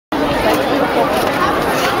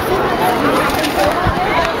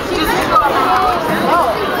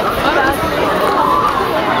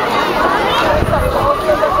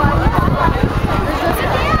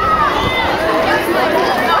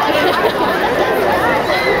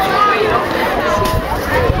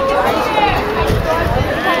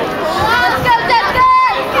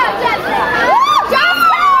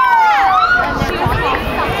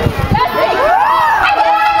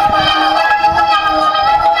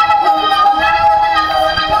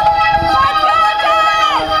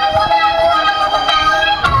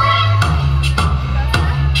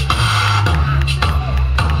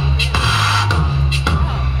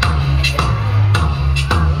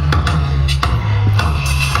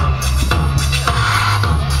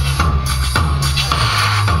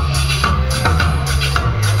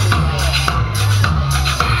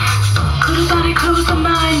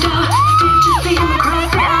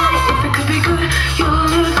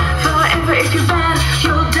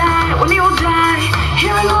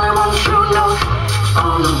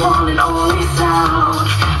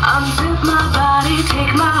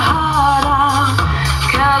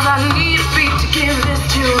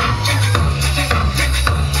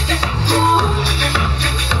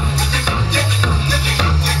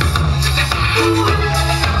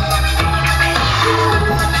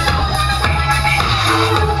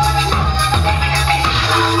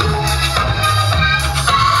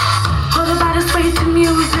sweet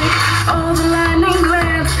music, all the lightning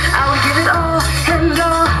glance. I would give it all and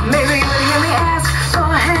all. Maybe you would hear me ask for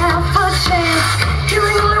half a chance.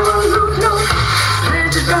 Hearing only one loop note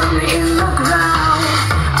planted from me in the ground.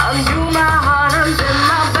 Undo my heart, undo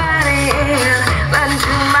my body, and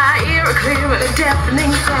to my ear a clear and a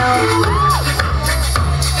deafening sound.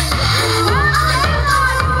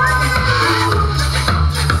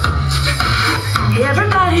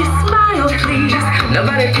 Everybody smile, please.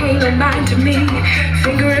 Nobody pay no mind to me.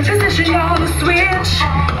 Finger in position on the switch.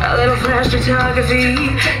 A little flash photography.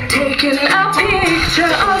 Taking a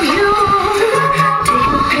picture of you.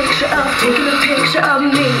 Taking a picture of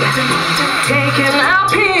me. Taking a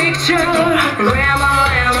picture. Grandma